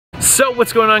So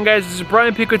what's going on, guys? This is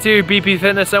Brian Pickowicz here, BP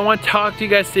Fitness. I want to talk to you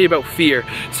guys today about fear.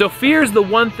 So fear is the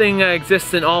one thing that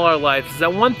exists in all our lives. It's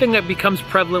that one thing that becomes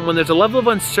prevalent when there's a level of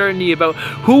uncertainty about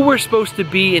who we're supposed to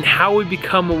be and how we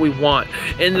become what we want.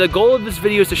 And the goal of this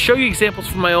video is to show you examples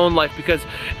from my own life, because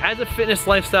as a fitness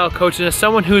lifestyle coach and as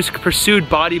someone who's pursued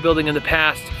bodybuilding in the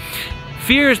past,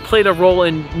 fear has played a role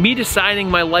in me deciding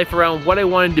my life around what I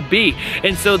wanted to be.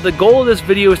 And so the goal of this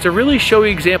video is to really show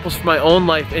you examples from my own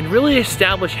life and really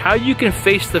establish how you can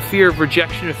face the fear of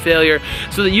rejection and failure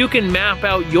so that you can map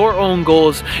out your own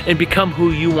goals and become who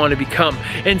you want to become.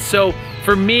 And so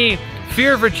for me,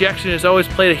 fear of rejection has always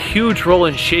played a huge role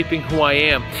in shaping who I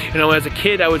am. You know, as a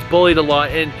kid, I was bullied a lot,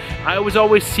 and I was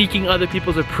always seeking other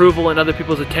people's approval and other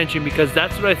people's attention because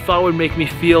that's what I thought would make me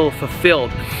feel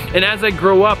fulfilled. And as I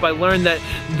grew up, I learned that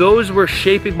those were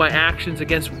shaping my actions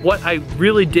against what I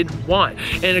really did want.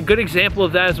 And a good example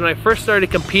of that is when I first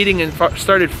started competing and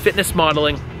started fitness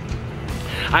modeling.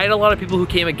 I had a lot of people who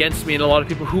came against me and a lot of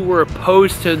people who were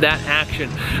opposed to that action.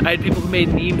 I had people who made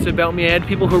memes about me. I had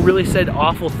people who really said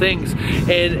awful things.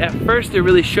 And at first it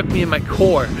really shook me in my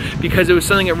core because it was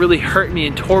something that really hurt me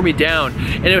and tore me down.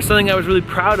 And it was something I was really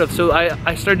proud of. So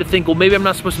I started to think, well, maybe I'm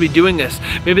not supposed to be doing this.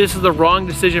 Maybe this is the wrong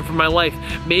decision for my life.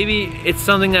 Maybe it's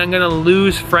something that I'm gonna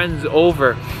lose friends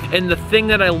over. And the thing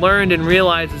that I learned and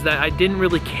realized is that I didn't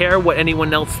really care what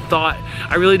anyone else thought.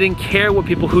 I really didn't care what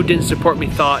people who didn't support me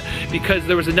thought, because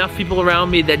there was enough people around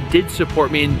me that did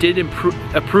support me and did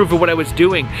approve of what I was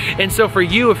doing. And so for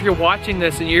you, if you're watching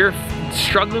this and you're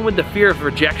struggling with the fear of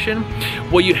rejection,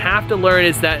 what you have to learn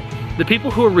is that the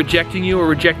people who are rejecting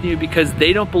you because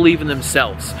they don't believe in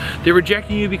themselves. They're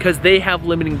rejecting you because they have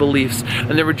limiting beliefs,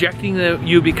 and they're rejecting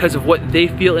you because of what they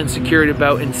feel insecure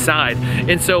about inside.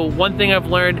 And so one thing I've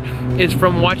learned is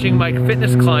from watching my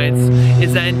fitness clients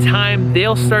is that in time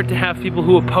they'll start to have people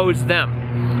who oppose them.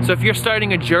 So if you're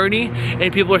starting a journey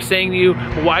and people are saying to you,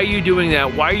 why are you doing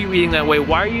that? Why are you eating that way?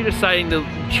 Why are you deciding to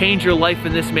change your life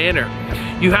in this manner?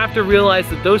 You have to realize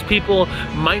that those people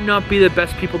might not be the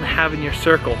best people to have in your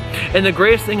circle. And the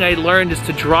greatest thing I learned is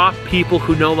to drop people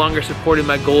who no longer supported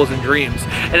my goals and dreams.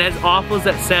 And as awful as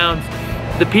that sounds,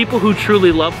 the people who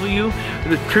truly love you,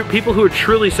 the people who are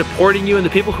truly supporting you, and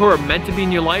the people who are meant to be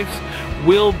in your lives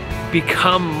will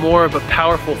become more of a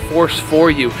powerful force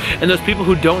for you. And those people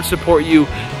who don't support you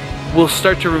will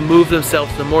start to remove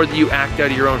themselves the more that you act out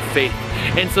of your own faith.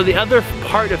 And so the other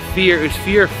part of fear is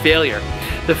fear of failure.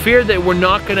 The fear that we're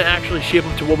not going to actually shape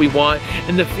up to what we want,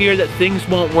 and the fear that things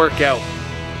won't work out.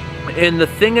 And the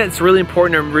thing that's really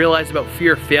important to realize about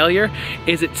fear of failure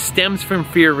is it stems from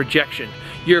fear of rejection.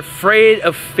 You're afraid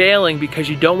of failing because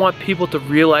you don't want people to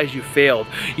realize you failed.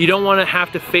 You don't want to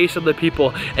have to face other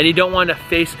people, and you don't want to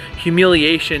face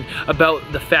humiliation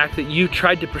about the fact that you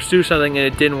tried to pursue something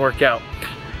and it didn't work out.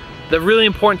 The really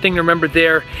important thing to remember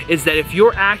there is that if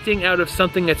you're acting out of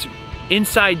something that's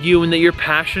inside you and that you're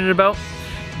passionate about,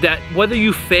 that whether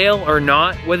you fail or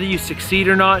not, whether you succeed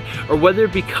or not, or whether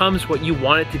it becomes what you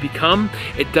want it to become,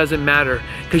 it doesn't matter,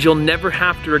 because you'll never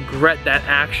have to regret that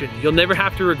action. You'll never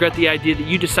have to regret the idea that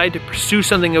you decided to pursue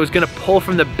something that was gonna pull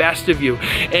from the best of you.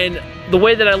 And the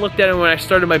way that I looked at it when I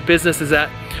started my business is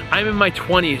that I'm in my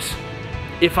 20s.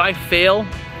 If I fail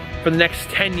for the next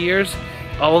 10 years,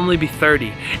 I'll only be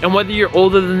 30. And whether you're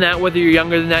older than that, whether you're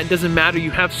younger than that, it doesn't matter.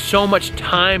 You have so much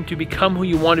time to become who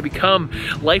you want to become.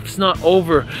 Life's not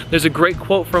over. There's a great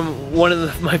quote from one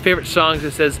of my favorite songs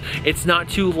that says, "It's not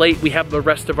too late, we have the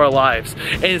rest of our lives."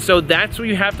 And so that's what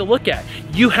you have to look at.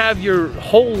 You have your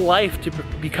whole life to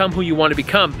become who you want to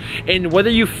become. And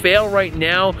whether you fail right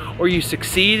now or you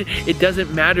succeed, it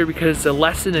doesn't matter, because it's a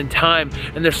lesson in time.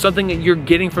 And there's something that you're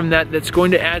getting from that that's going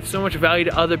to add so much value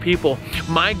to other people.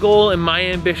 My goal and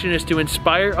my ambition is to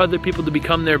inspire other people to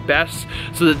become their best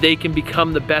so that they can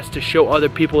become the best to show other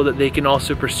people that they can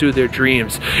also pursue their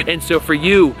dreams. And so for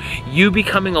you, you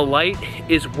becoming a light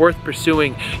is worth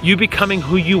pursuing. You becoming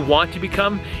who you want to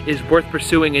become is worth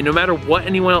pursuing. And no matter what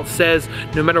anyone else says,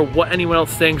 no matter what anyone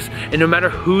else thinks, and no matter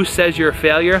who says you're a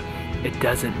failure, it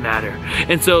doesn't matter.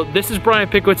 And so this is Brian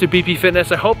Pickowicz at BP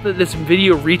Fitness. I hope that this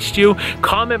video reached you.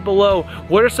 Comment below,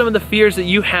 what are some of the fears that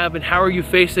you have and how are you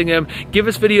facing them? Give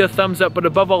this video a thumbs up, but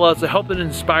above all else, I hope it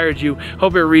inspired you,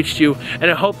 hope it reached you, and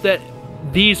I hope that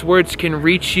these words can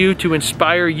reach you to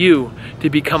inspire you to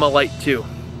become a light too.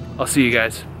 I'll see you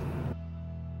guys.